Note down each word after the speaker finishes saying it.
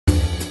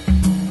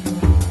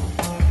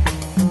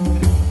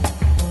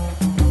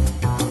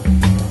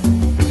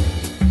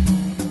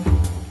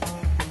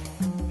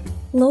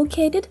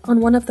Located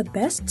on one of the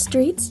best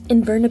streets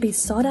in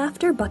Burnaby's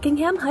sought-after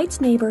Buckingham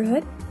Heights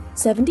neighborhood,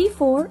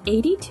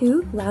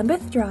 7482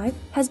 Lambeth Drive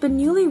has been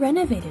newly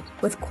renovated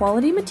with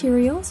quality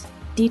materials,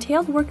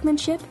 detailed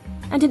workmanship,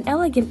 and an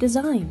elegant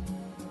design.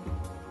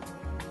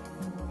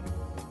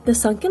 The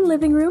sunken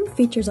living room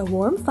features a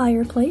warm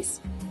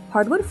fireplace,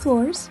 hardwood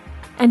floors,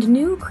 and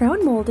new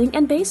crown molding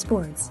and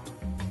baseboards.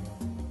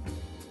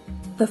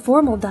 The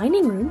formal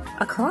dining room,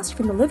 across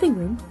from the living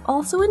room,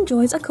 also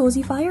enjoys a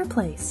cozy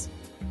fireplace.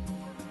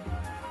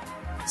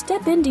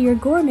 Step into your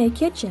gourmet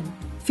kitchen,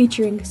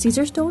 featuring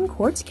Caesarstone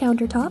quartz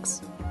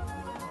countertops,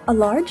 a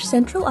large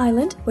central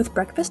island with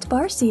breakfast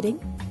bar seating,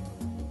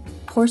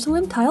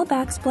 porcelain tile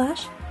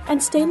backsplash,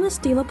 and stainless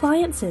steel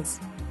appliances.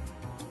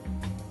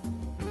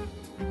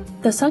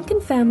 The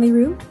sunken family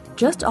room,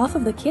 just off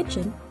of the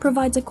kitchen,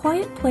 provides a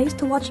quiet place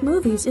to watch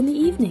movies in the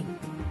evening.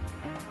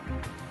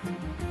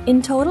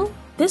 In total,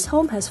 this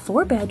home has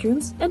 4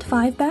 bedrooms and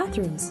 5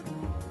 bathrooms.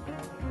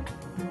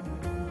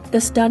 The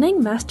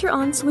stunning master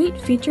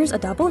ensuite features a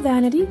double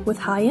vanity with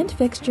high-end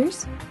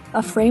fixtures,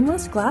 a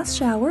frameless glass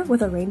shower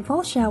with a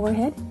rainfall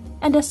showerhead,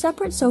 and a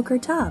separate soaker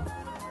tub.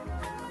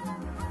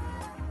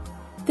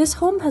 This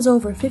home has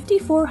over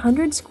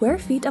 5,400 square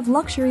feet of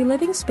luxury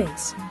living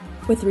space,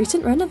 with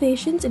recent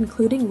renovations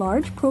including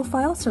large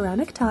profile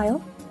ceramic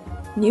tile,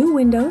 new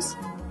windows,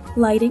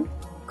 lighting,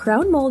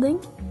 crown molding,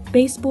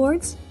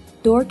 baseboards,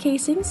 door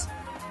casings,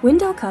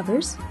 window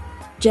covers,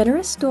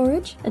 generous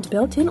storage and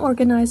built-in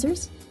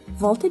organizers,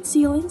 vaulted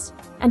ceilings,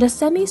 and a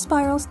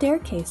semi-spiral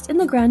staircase in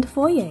the grand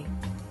foyer.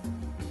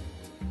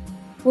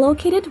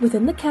 Located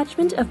within the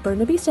catchment of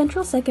Burnaby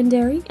Central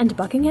Secondary and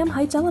Buckingham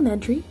Heights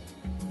Elementary,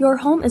 your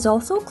home is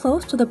also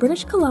close to the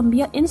British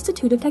Columbia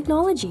Institute of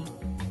Technology.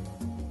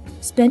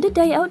 Spend a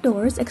day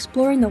outdoors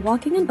exploring the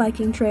walking and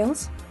biking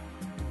trails,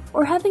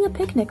 or having a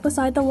picnic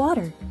beside the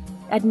water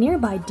at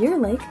nearby Deer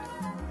Lake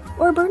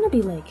or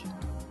Burnaby Lake,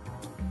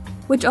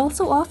 which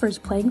also offers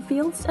playing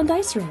fields and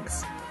ice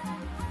rinks.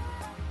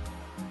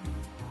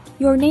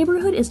 Your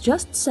neighborhood is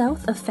just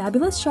south of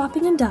fabulous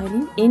shopping and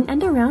dining in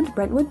and around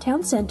Brentwood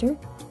Town Center,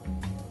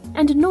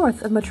 and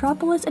north of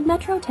Metropolis and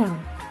Metrotown,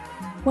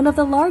 one of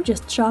the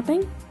largest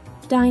shopping,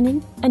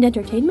 dining, and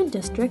entertainment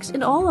districts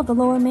in all of the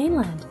Lower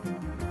Mainland,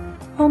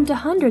 home to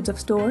hundreds of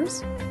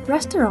stores,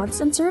 restaurants,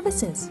 and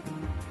services.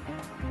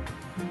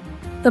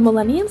 The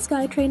Millennium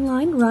SkyTrain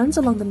line runs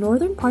along the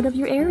northern part of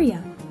your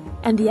area,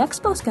 and the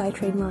Expo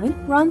SkyTrain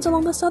line runs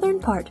along the southern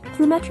part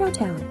through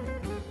Metrotown.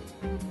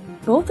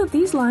 Both of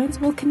these lines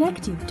will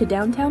connect you to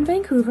downtown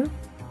Vancouver,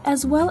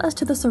 as well as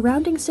to the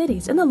surrounding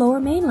cities in the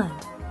Lower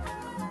Mainland.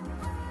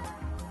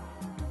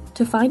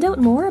 To find out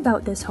more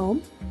about this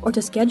home, or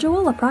to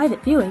schedule a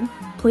private viewing,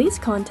 please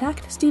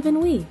contact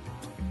Stephen Wee.